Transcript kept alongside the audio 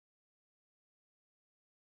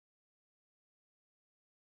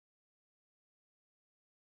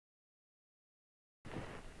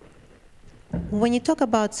When you talk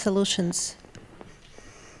about solutions,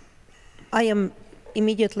 I am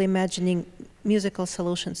immediately imagining musical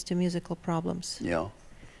solutions to musical problems. Yeah.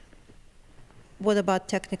 What about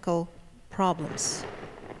technical problems?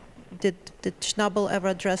 Did Schnabel ever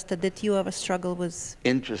address that? Did you ever struggle with?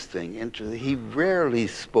 Interesting, interesting. He rarely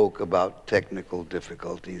spoke about technical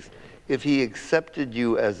difficulties. If he accepted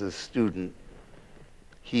you as a student,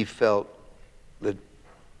 he felt that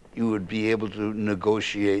you would be able to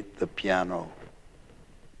negotiate the piano.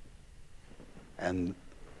 And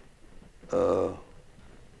that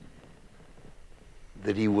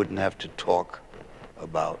he wouldn't have to talk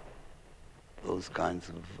about those kinds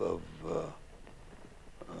of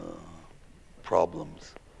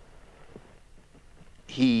problems.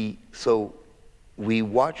 So we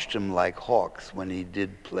watched him like hawks when he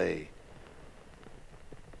did play.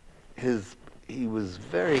 He was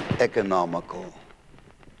very economical.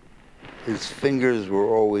 His fingers were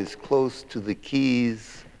always close to the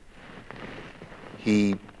keys.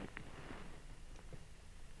 He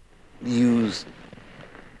used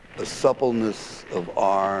a suppleness of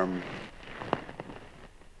arm,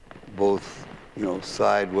 both, you know,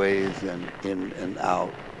 sideways and in and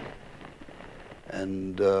out.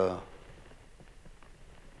 And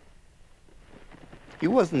he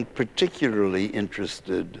wasn't particularly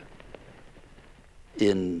interested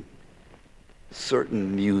in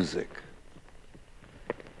certain music.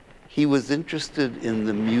 He was interested in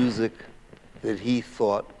the music that he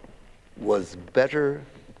thought was better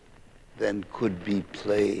than could be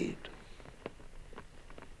played.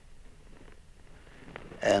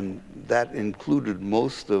 And that included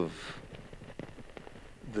most of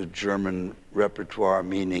the German repertoire,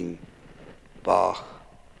 meaning Bach,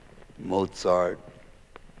 Mozart,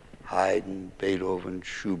 Haydn, Beethoven,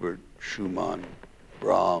 Schubert, Schumann,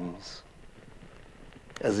 Brahms.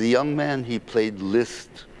 As a young man, he played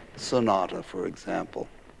Liszt Sonata, for example.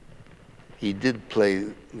 He did play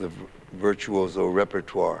the virtuoso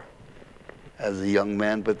repertoire as a young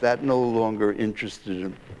man, but that no longer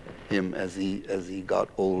interested him as he got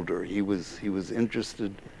older. He was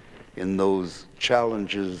interested in those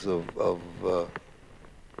challenges of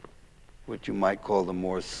what you might call the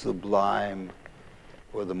more sublime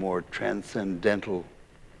or the more transcendental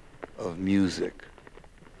of music.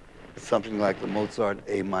 Something like the Mozart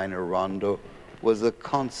A minor rondo was a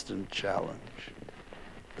constant challenge.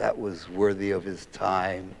 That was worthy of his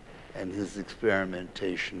time and his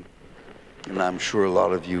experimentation. And I'm sure a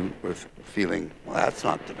lot of you were feeling, well, that's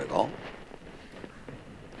not difficult.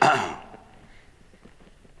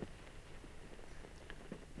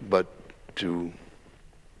 But to, you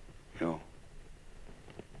know,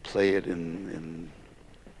 play it in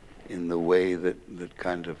the way that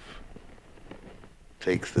kind of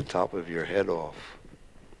takes the top of your head off,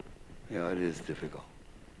 you know, it is difficult.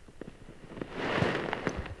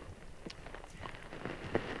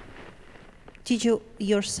 Did you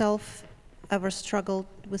yourself ever struggle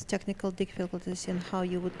with technical difficulties and how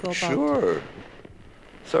you would go about? Sure,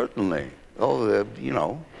 certainly. Oh, you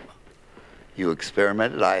know, you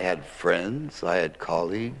experimented. I had friends, I had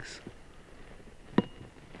colleagues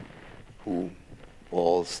who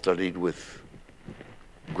all studied with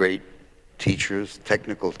great teachers,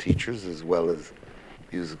 technical teachers, as well as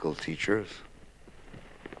musical teachers.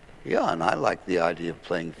 Yeah, and I like the idea of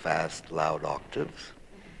playing fast, loud octaves.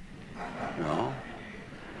 You know,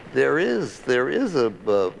 there is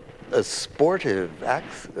a sportive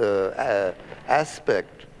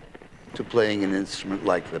aspect to playing an instrument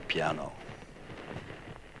like the piano.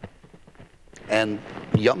 And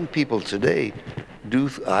young people today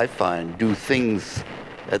I find, do things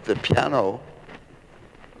at the piano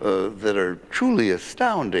that are truly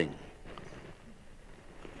astounding.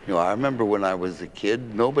 You know, I remember when I was a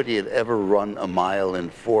kid, nobody had ever run a mile in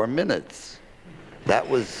 4 minutes. That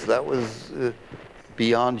was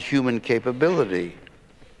beyond human capability.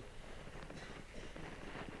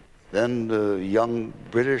 Then the young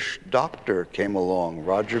British doctor came along,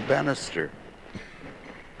 Roger Bannister,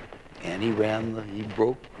 and he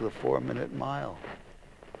broke the 4-minute mile.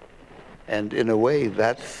 And in a way,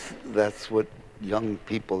 that's what young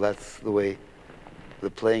people, that's the way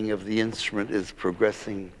the playing of the instrument is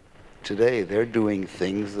progressing today. They're doing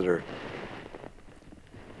things that are,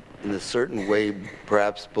 in a certain way,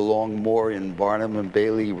 perhaps belong more in Barnum and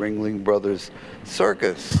Bailey, Ringling Brothers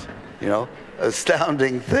circus, you know,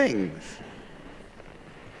 astounding things,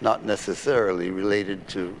 not necessarily related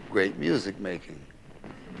to great music making.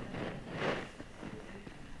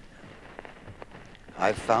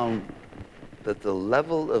 I found that the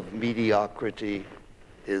level of mediocrity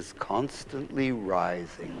is constantly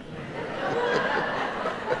rising.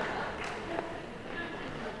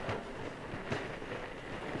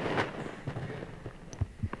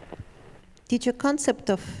 Did your concept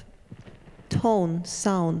of tone,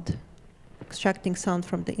 sound, extracting sound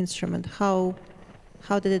from the instrument, how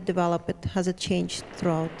did it develop? Has it changed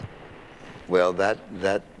throughout? Well,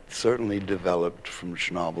 that certainly developed from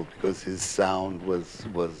Schnabel because his sound was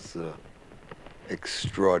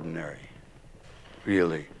extraordinary,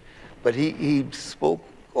 really. But he spoke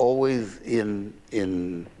always in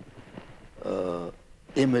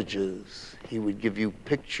images. He would give you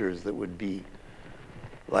pictures that would be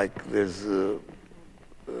like there's a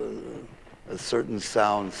certain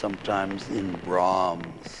sound sometimes in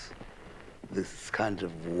Brahms, this kind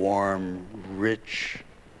of warm, rich.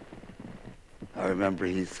 I remember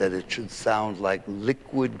he said it should sound like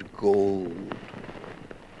liquid gold.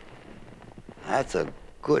 That's a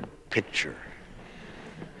good picture,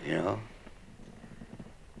 you know?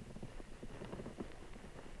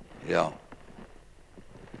 Yeah.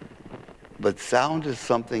 But sound is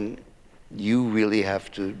something you really have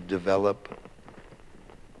to develop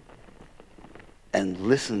and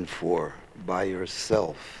listen for by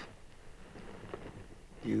yourself.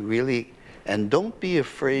 You really, and don't be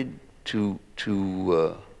afraid to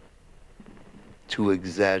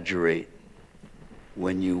exaggerate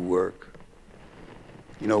when you work.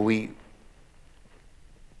 You know, we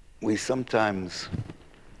sometimes,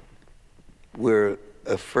 we're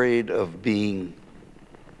afraid of being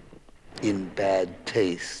in bad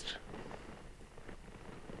taste.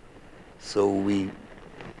 So we,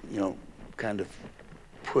 kind of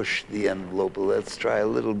push the envelope. Let's try a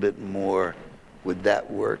little bit more. Would that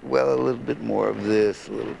work? Well, a little bit more of this,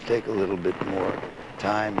 take a little bit more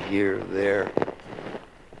time here, there.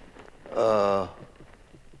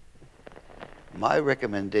 My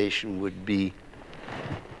recommendation would be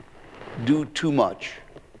do too much.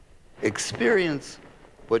 Experience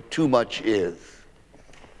what too much is.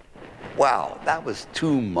 Wow, that was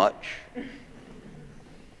too much.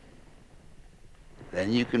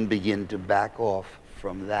 Then you can begin to back off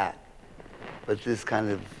from that. But this kind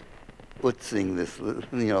of utzing, this,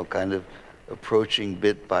 kind of approaching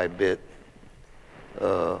bit by bit,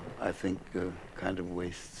 I think kind of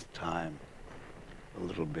wastes time a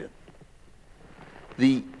little bit.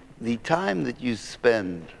 The time that you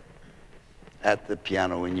spend at the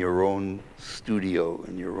piano in your own studio,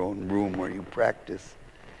 in your own room where you practice,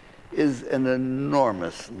 is an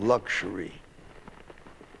enormous luxury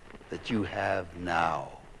that you have now.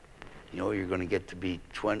 You're going to get to be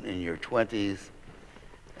in your 20s,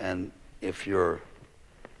 and if you're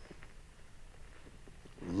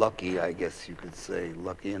lucky, I guess you could say,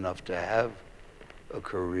 lucky enough to have a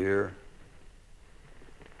career,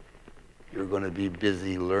 you're going to be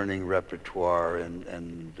busy learning repertoire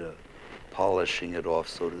and polishing it off,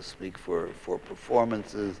 so to speak, for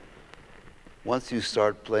performances. Once you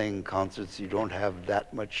start playing concerts, you don't have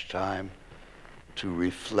that much time to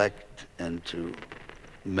reflect and to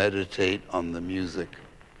meditate on the music.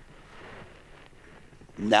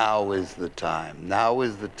 Now is the time. Now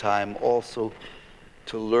is the time also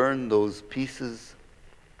to learn those pieces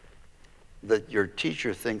that your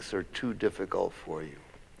teacher thinks are too difficult for you.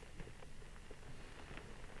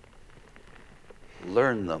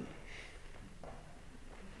 Learn them.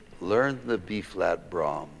 Learn the B-flat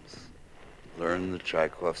Brahms. Learn the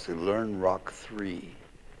Tchaikovsky. Learn Rock 3.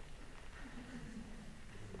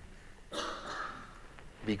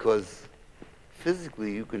 Because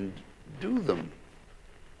physically you can do them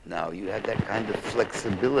now. You have that kind of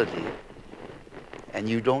flexibility, and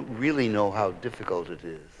you don't really know how difficult it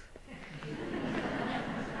is.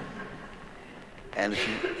 And if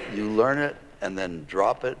you learn it and then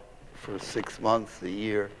drop it for 6 months, a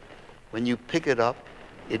year, when you pick it up,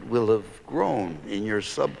 it will have grown in your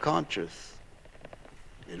subconscious.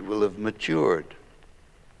 It will have matured.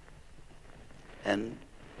 And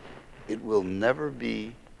it will never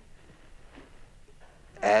be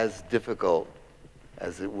as difficult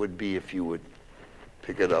as it would be if you would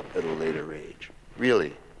pick it up at a later age.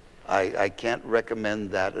 Really, I can't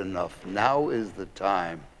recommend that enough. Now is the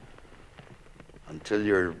time, until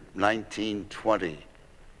you're 19, 20.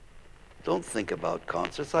 Don't think about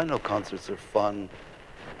concerts. I know concerts are fun.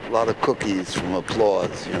 A lot of cookies from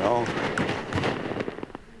applause,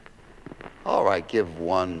 All right, give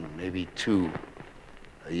 1, maybe 2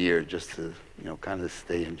 a year just to, kind of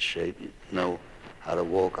stay in shape. You know how to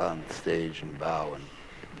walk on stage and bow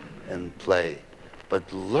and play.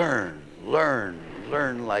 But learn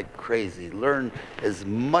like crazy. Learn as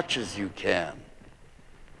much as you can.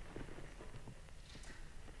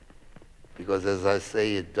 Because as I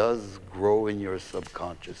say, it does grow in your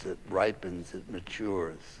subconscious. It ripens, it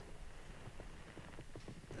matures.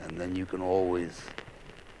 And then you can always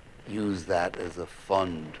use that as a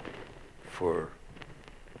fund for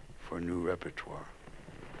for new repertoire.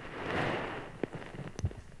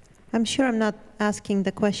 I'm sure I'm not asking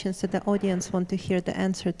the questions that the audience want to hear the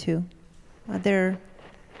answer to. Are there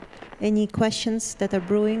any questions that are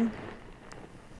brewing?